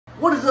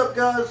What is up,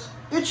 guys?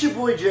 It's your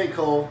boy J.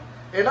 Cole,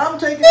 and I'm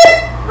taking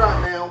it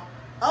right now.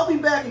 I'll be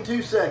back in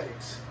 2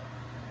 seconds.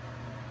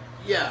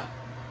 Yeah.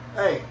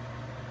 Hey,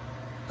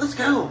 let's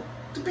go.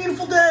 It's a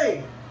beautiful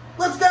day.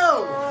 Let's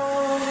go.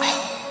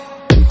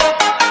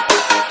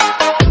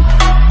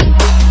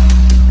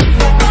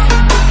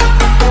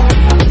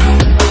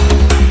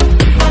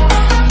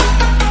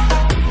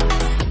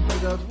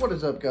 What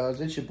is up,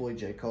 guys? It's your boy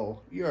J.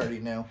 Cole. You already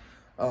know.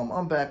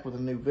 I'm back with a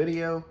new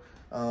video.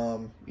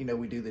 You know,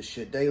 we do this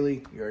shit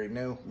daily. You already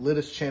know.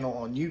 Latest channel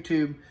on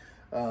YouTube.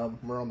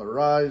 We're on the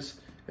rise.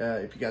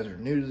 If you guys are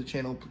new to the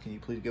channel, can you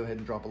please go ahead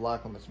and drop a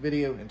like on this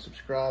video and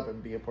subscribe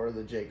and be a part of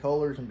the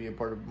Jcolers and be a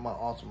part of my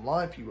awesome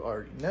life. You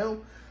already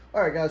know.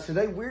 All right, guys.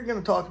 Today we're going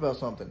to talk about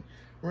something.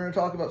 We're going to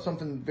talk about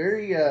something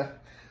very, I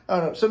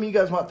don't know. Some of you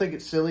guys might think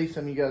it's silly.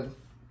 Some of you guys,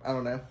 I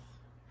don't know,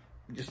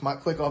 just might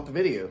click off the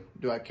video.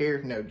 Do I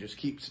care? No, just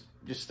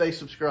stay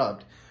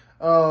subscribed.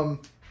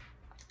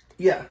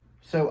 Yeah.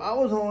 So I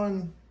was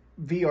on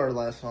VR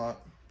last night.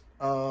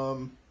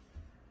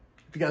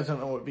 If you guys don't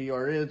know what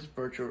VR is,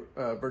 virtual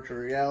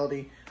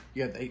reality,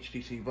 you have the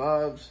HTC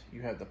Vives,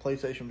 you have the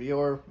PlayStation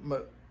VR,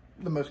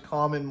 the most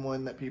common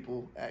one that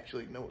people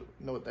actually know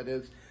what that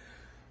is.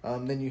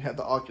 Then you have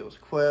the Oculus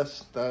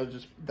Quest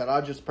that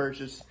I just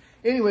purchased.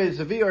 Anyways,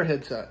 a VR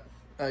headset.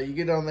 You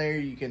get on there,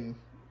 you can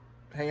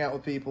hang out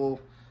with people,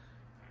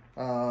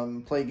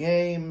 play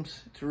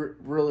games. It's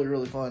really,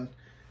 really fun.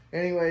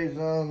 Anyways,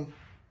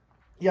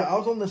 yeah, I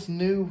was on this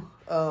new,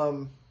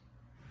 I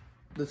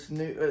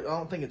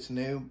don't think it's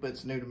new, but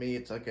it's new to me.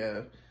 It's like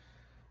a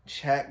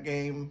chat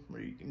game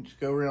where you can just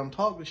go around,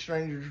 talk to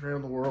strangers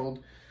around the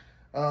world.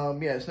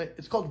 Yeah,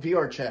 it's called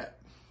VR Chat.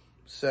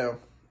 So,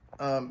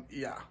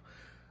 yeah,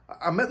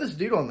 I met this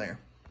dude on there.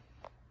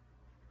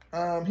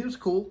 He was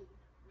cool.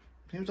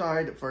 He was all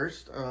right at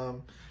first.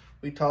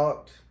 We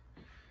talked,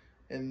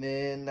 and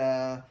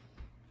then,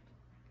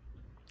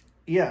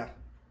 yeah,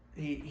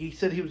 he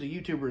said he was a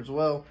YouTuber as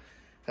well.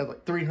 Had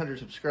like 300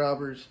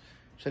 subscribers.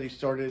 Said he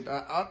started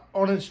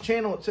on his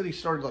channel. It said he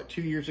started like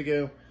 2 years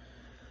ago.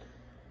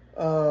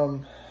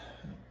 Don't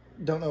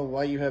know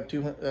why you have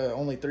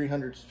only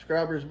 300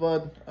 subscribers,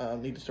 bud.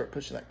 Need to start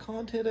pushing that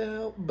content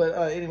out. But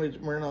anyways,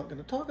 we're not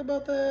going to talk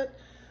about that.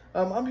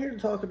 I'm here to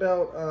talk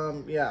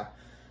about yeah.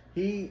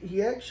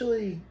 He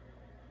actually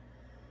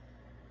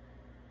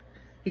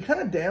kind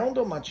of downed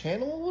on my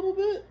channel a little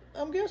bit.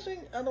 I'm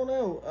guessing. I don't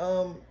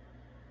know.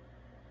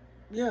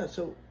 Yeah.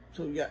 So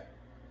yeah.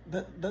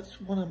 That's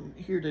what I'm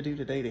here to do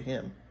today to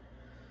him.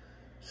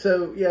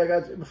 So, yeah,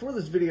 guys, before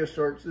this video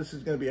starts, this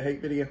is going to be a hate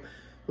video.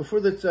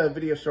 Before this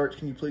video starts,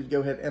 can you please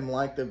go ahead and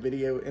like the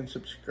video and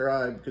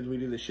subscribe, because we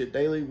do this shit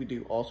daily. We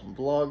do awesome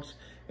vlogs.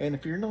 And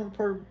if you're not a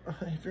part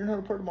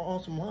of my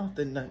awesome life,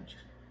 then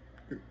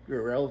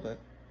you're irrelevant.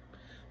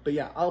 But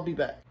yeah, I'll be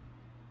back.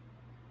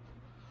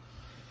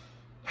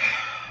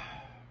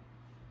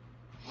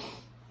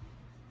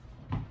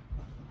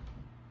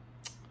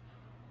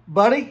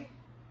 Buddy?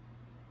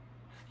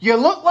 You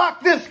look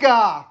like this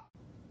guy.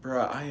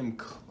 Bruh, I am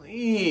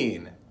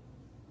clean.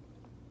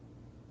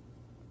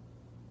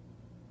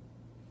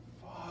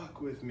 Fuck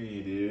with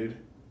me, dude.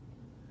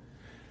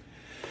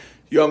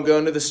 Yo, I'm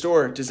going to the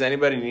store. Does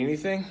anybody need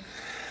anything?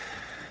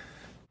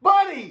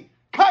 Buddy,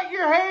 cut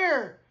your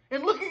hair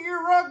and look at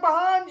your rug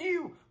behind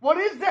you. What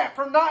is that,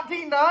 from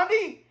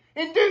 1990?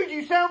 And dude,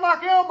 you sound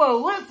like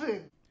Elmo.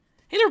 Listen.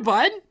 Hey there,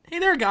 bud. Hey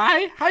there,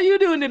 guy. How you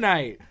doing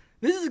tonight?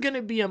 This is going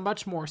to be a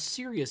much more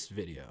serious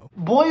video.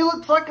 Boy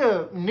looks like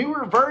a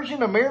newer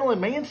version of Marilyn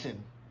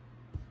Manson.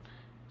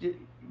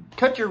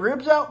 Cut your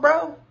ribs out,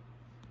 bro?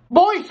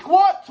 Boy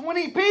squats when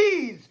he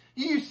pees.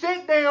 You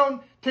sit down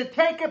to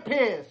take a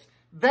piss.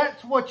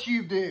 That's what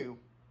you do.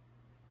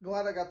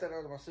 Glad I got that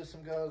out of my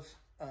system, guys.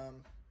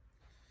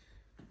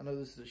 I know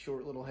this is a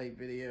short little hate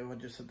video. I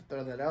just had to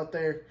throw that out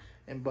there.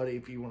 And buddy,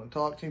 if you want to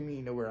talk to me,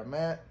 you know where I'm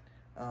at.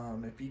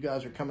 If you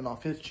guys are coming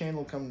off his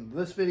channel, coming to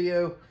this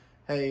video,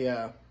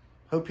 hey,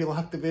 hope you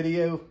liked the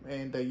video,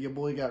 and your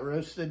boy got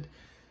roasted.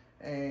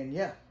 And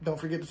yeah, don't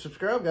forget to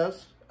subscribe,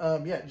 guys.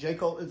 Yeah,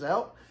 Jcole is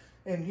out.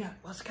 And yeah,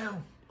 let's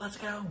go. Let's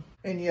go.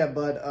 And yeah,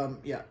 bud,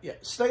 yeah,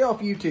 stay off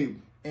YouTube.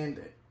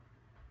 And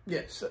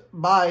yeah,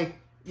 bye.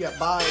 Yeah,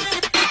 bye.